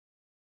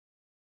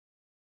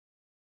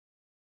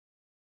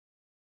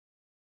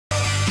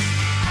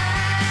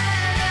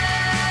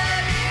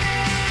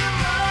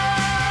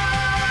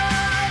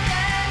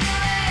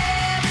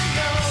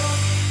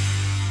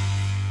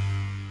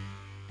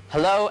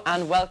Hello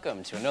and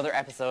welcome to another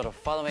episode of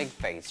Following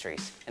Faith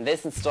Street. In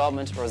this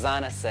instalment,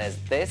 Rosanna says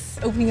this.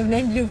 Opening of an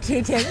envelope to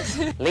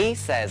attempt. Lee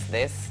says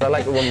this. I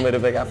like the one with a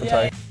big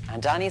appetite.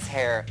 And Danny's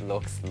hair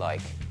looks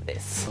like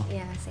this.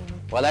 Yeah, same.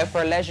 While out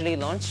for a leisurely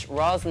lunch,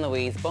 Roz and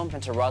Louise bump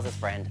into Roz's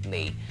friend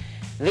Lee.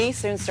 Lee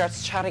soon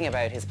starts chatting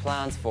about his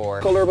plans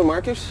for... Called Urban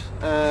Market.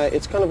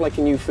 It's kind of like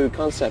a new food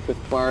concept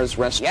with bars,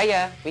 restaurants.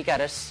 Yeah, we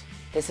get it.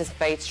 This is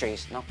Faith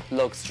Street, not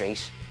Plug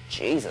Street.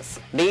 Jesus.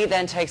 Lee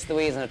then takes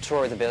Louise on a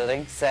tour of the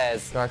building,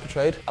 says Darker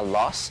trade. a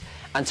lot,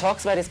 and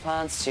talks about his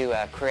plans to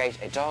create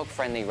a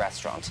dog-friendly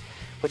restaurant,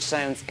 which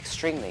sounds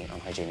extremely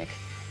unhygienic.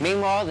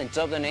 Meanwhile, in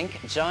Dublin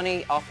Inc.,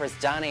 Johnny offers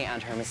Danny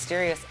and her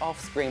mysterious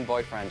off-screen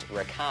boyfriend,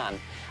 Rakan,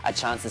 a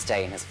chance to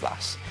stay in his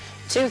flat.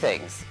 Two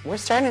things. We're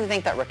starting to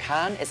think that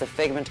Rakan is a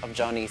figment of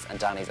Johnny's and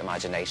Danny's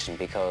imagination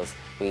because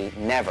we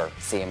never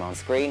see him on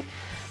screen.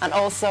 And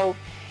also,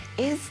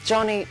 is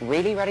Johnny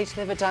really ready to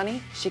live with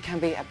Danny? She can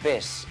be a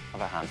bit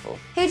of a handful.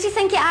 Who do you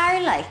think you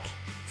are, like?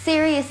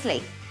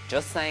 Seriously?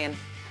 Just saying.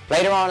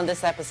 Later on in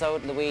this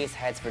episode, Louise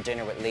heads for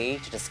dinner with Lee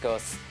to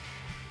discuss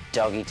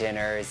doggy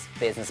dinners,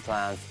 business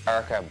plans,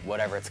 Urca,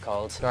 whatever it's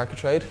called. Darker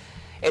trade.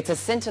 It's a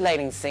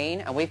scintillating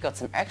scene and we've got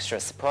some extra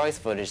surprise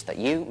footage that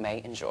you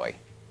may enjoy.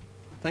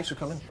 Thanks for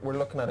coming. We're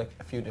looking at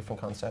a few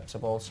different concepts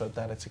of also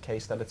that it's a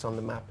case that it's on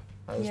the map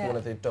as Yeah. one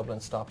of the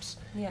Dublin stops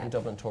in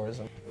Dublin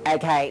tourism.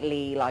 Okay,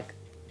 Lee,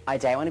 I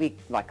don't want to be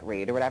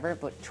rude or whatever,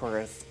 but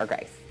tourists are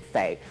great.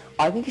 So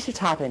I think you should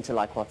tap into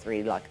what's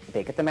really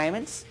big at the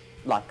moment,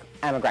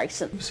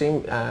 emigration. You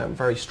seem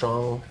very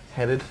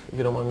strong-headed, if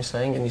you don't mind me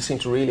saying, and you seem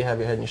to really have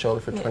your head on your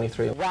shoulder for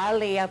 23. Well,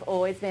 Lee, I've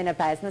always been a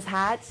business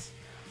head.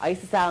 I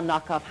used to sell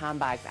knockoff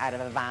handbags out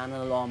of a van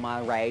on a Long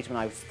Mile Road when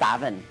I was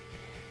 7.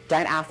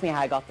 Don't ask me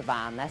how I got the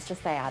van. Let's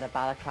just say I had a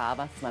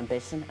balaclava, some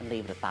ambition, and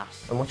leave it at that.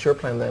 And what's your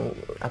plan then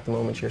at the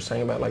moment? You're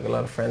saying about a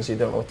lot of friends, you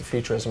don't know what the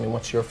future is. I mean,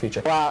 what's your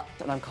future? Well,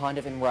 I'm kind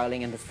of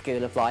enrolling in the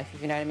school of life,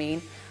 if you know what I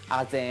mean.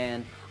 As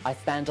in, I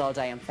spend all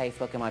day on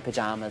Facebook in my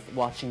pyjamas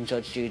watching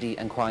Judge Judy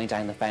and crying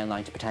down the phone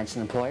line to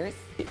potential employers.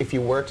 If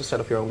you were to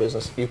set up your own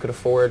business, you could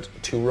afford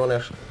to run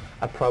it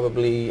at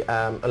probably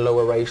a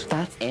lower rate.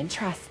 That's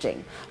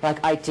interesting.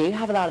 I do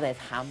have a lot of those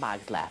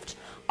handbags left.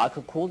 I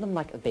could call them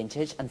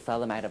vintage and sell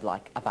them out of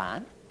a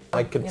van.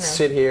 I could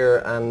sit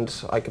here and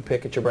I could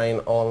pick at your brain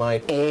all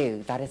night.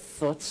 Ew, that is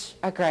such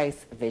a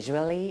gross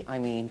visually. I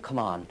mean, come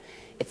on.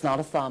 It's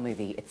not a Saw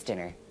movie, it's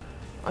dinner.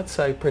 I'd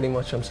say pretty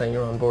much I'm saying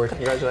you're on board.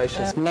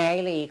 Congratulations.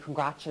 Nelly,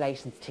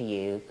 congratulations to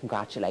you.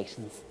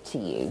 Congratulations to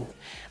you.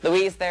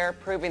 Louise there,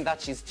 proving that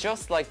she's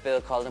just like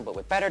Bill Cullen, but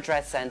with better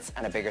dress sense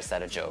and a bigger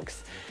set of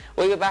jugs.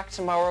 We'll be back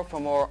tomorrow for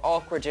more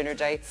awkward dinner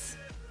dates,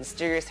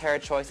 mysterious hair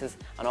choices,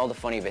 and all the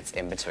funny bits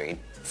in between.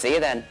 See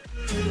you then.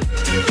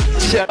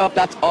 Shut up,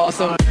 that's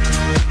awesome.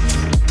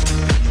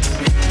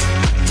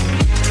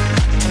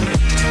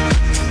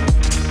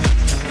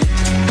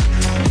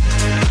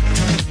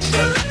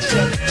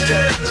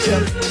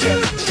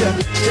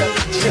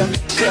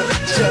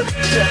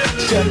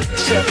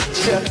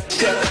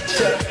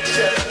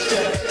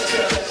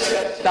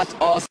 That's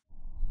awesome.